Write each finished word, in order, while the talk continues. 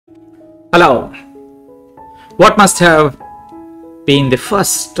Hello. What must have been the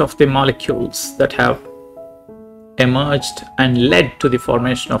first of the molecules that have emerged and led to the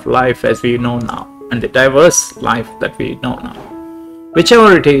formation of life as we know now, and the diverse life that we know now?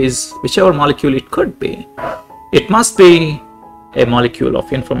 Whichever it is, whichever molecule it could be, it must be a molecule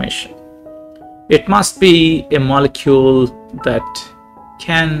of information. It must be a molecule that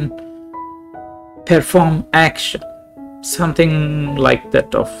can perform action, something like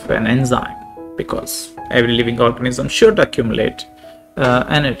that of an enzyme, because every living organism should accumulate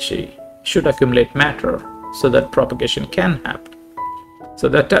energy, should accumulate matter so that propagation can happen. So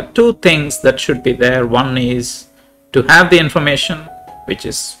there are two things that should be there. One is to have the information, which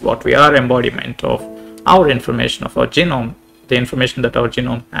is what we are, embodiment of our information, of our genome, the information that our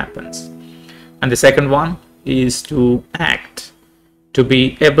genome happens. And the second one is to act, to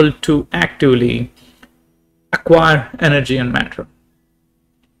be able to actively acquire energy and matter.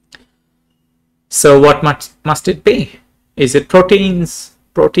 So what must it be? Is it proteins?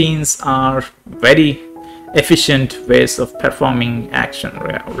 Proteins are very efficient ways of performing action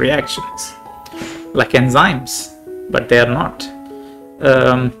reactions, like enzymes, but they are not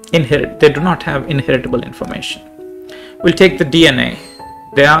they do not have inheritable information. We'll take the DNA.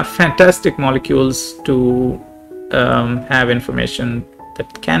 They are fantastic molecules to have information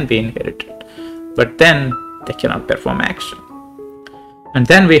that can be inherited, but then they cannot perform action. And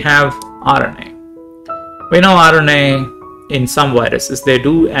then we have RNA. We know RNA in some viruses, they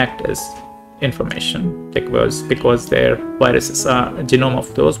do act as information because their viruses are, genome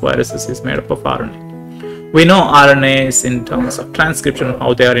of those viruses is made up of RNA. We know RNAs in terms of transcription,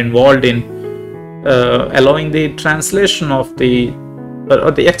 how they are involved in allowing the translation of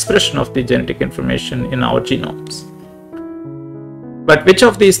or the expression of the genetic information in our genomes. But which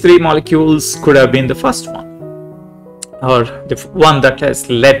of these three molecules could have been the first one, or the one that has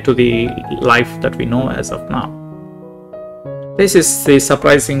led to the life that we know as of now? This is the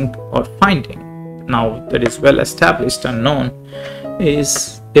surprising finding now that is well established and known,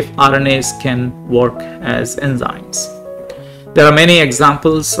 is if RNAs can work as enzymes. There are many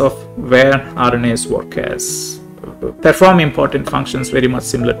examples of where RNAs work as perform important functions very much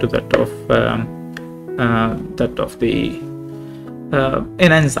similar to that of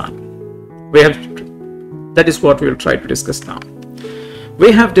an enzyme. That is what we will try to discuss now.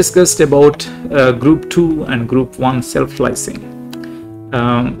 We have discussed about group 2 and group 1 self-splicing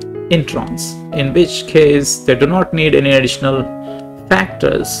introns, in which case they do not need any additional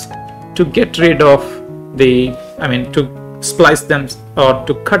factors to get rid of to splice them or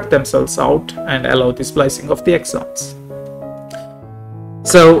to cut themselves out and allow the splicing of the exons.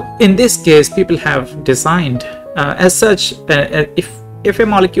 So in this case, people have designed as such, if a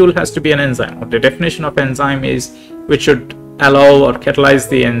molecule has to be an enzyme, or the definition of enzyme is which should allow or catalyze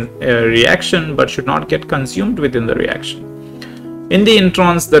the reaction but should not get consumed within the reaction. In the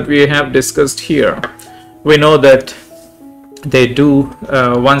introns that we have discussed here, we know that they do,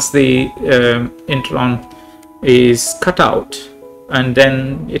 once the intron is cut out, and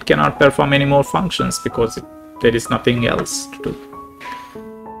then it cannot perform any more functions because there is nothing else to do.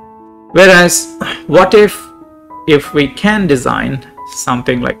 Whereas what if we can design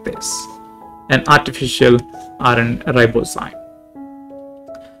something like this, an artificial RNA ribozyme?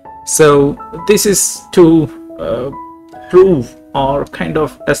 So this is to prove or kind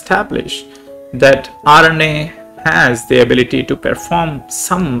of establish that RNA has the ability to perform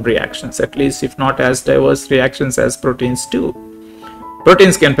some reactions, at least if not as diverse reactions as proteins do.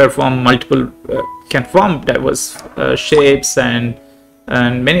 Proteins can perform can form diverse shapes and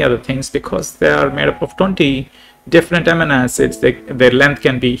many other things because they are made up of 20 different amino acids. Their length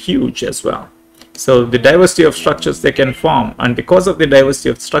can be huge as well. So the diversity of structures they can form, and because of the diversity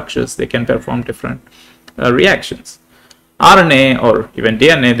of structures, they can perform different reactions. RNA or even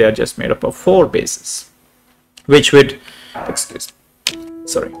DNA, they are just made up of 4 bases, which would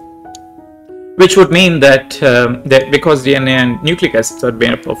mean that, because DNA and nucleic acids are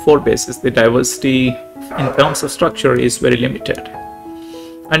made up of 4 bases, the diversity in terms of structure is very limited.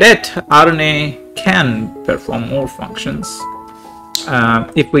 And yet RNA can perform more functions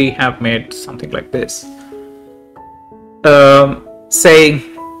if we have made something like this. Say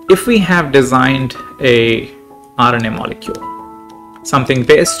if we have designed a RNA molecule, something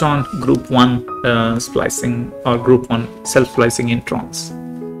based on group 1 splicing or group 1 self-splicing introns.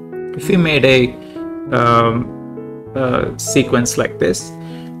 If we made a sequence like this,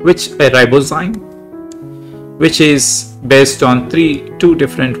 a ribozyme, which is based on two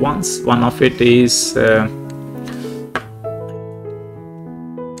different ones. One of it is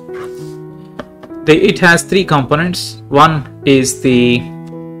it has 3 components. One is the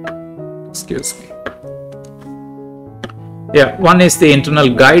excuse me. Yeah, one is the internal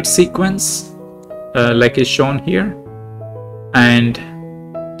guide sequence, like is shown here, and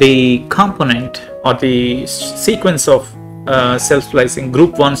the component or the sequence of self-splicing,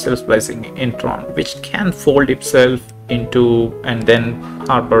 group 1 self-splicing intron, which can fold itself into and then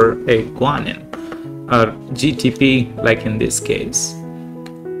harbor a guanine or GTP, like in this case.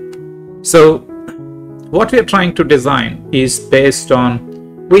 So what we are trying to design is based on,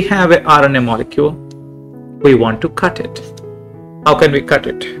 we have an RNA molecule, we want to cut it. How can we cut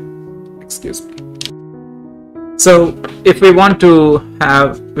it? Excuse me. So if we want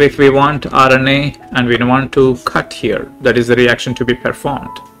RNA and we want to cut here, that is the reaction to be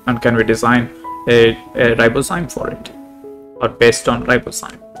performed, and can we design a ribozyme for it, or based on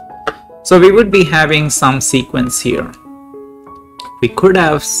ribozyme? So we would be having some sequence here. We could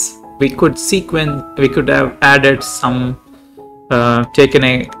have added some, taken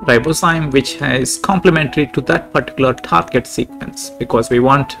a ribozyme which is complementary to that particular target sequence, because we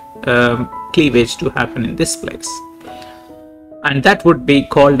want cleavage to happen in this place, and that would be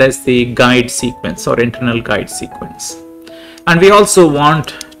called as the guide sequence or internal guide sequence. And we also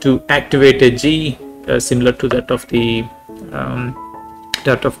want to activate a G similar to that of the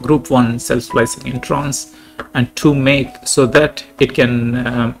group 1 self-splicing introns, and to make so that it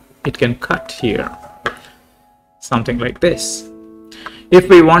can cut here, something like this. If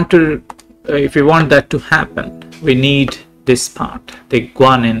we want that to happen, we need this part, the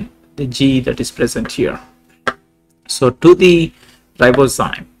guanine, the G that is present here. So to the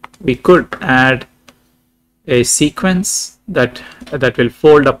ribozyme, we could add a sequence that will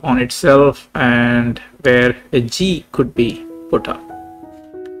fold upon itself, and where a G could be put up.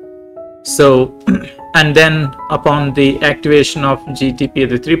 So, and then upon the activation of GTP,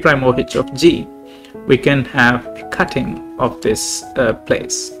 the 3' OH of G, we can have a cutting of this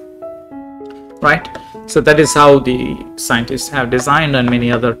place, right? So that is how the scientists have designed, and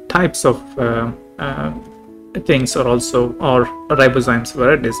many other types of things are also, or ribozymes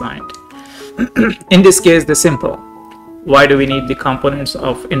were designed. In this case, the simple. Why do we need the components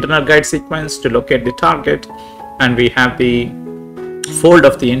of internal guide sequence? To locate the target, and we have the fold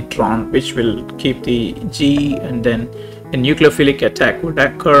of the intron which will keep the G, and then a nucleophilic attack would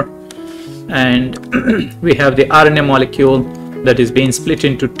occur, and we have the RNA molecule that is being split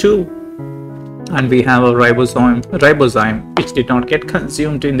into 2, and we have a ribozyme which did not get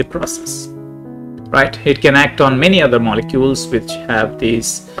consumed in the process, right? It can act on many other molecules which have the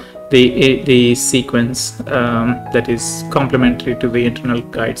sequence that is complementary to the internal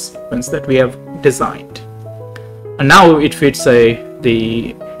guide sequence that we have designed. And now it fits the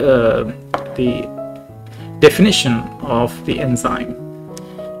definition of the enzyme.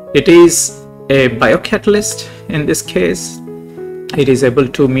 It is a biocatalyst. In this case, it is able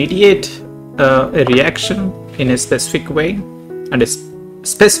to mediate a reaction in a specific way, and a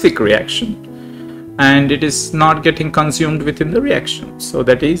specific reaction, and it is not getting consumed within the reaction. So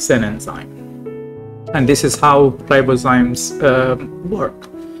that is an enzyme, and this is how ribozymes work.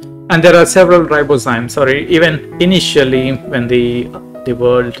 And there are several ribozymes, or even initially when the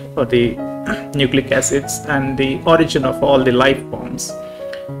world, or the nucleic acids and the origin of all the life forms,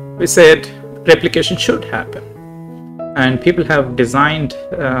 we said replication should happen, and people have designed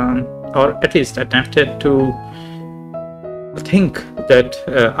or at least attempted to think that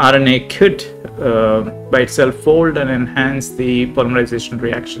RNA could by itself fold and enhance the polymerization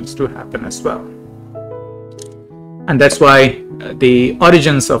reactions to happen as well. And that's why the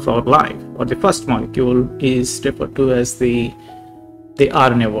origins of our life, or the first molecule, is referred to as the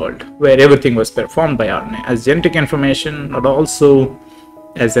RNA world, where everything was performed by RNA as genetic information, but also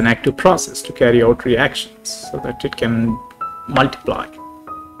as an active process to carry out reactions so that it can multiply.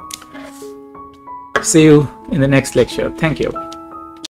 See you in the next lecture. Thank you.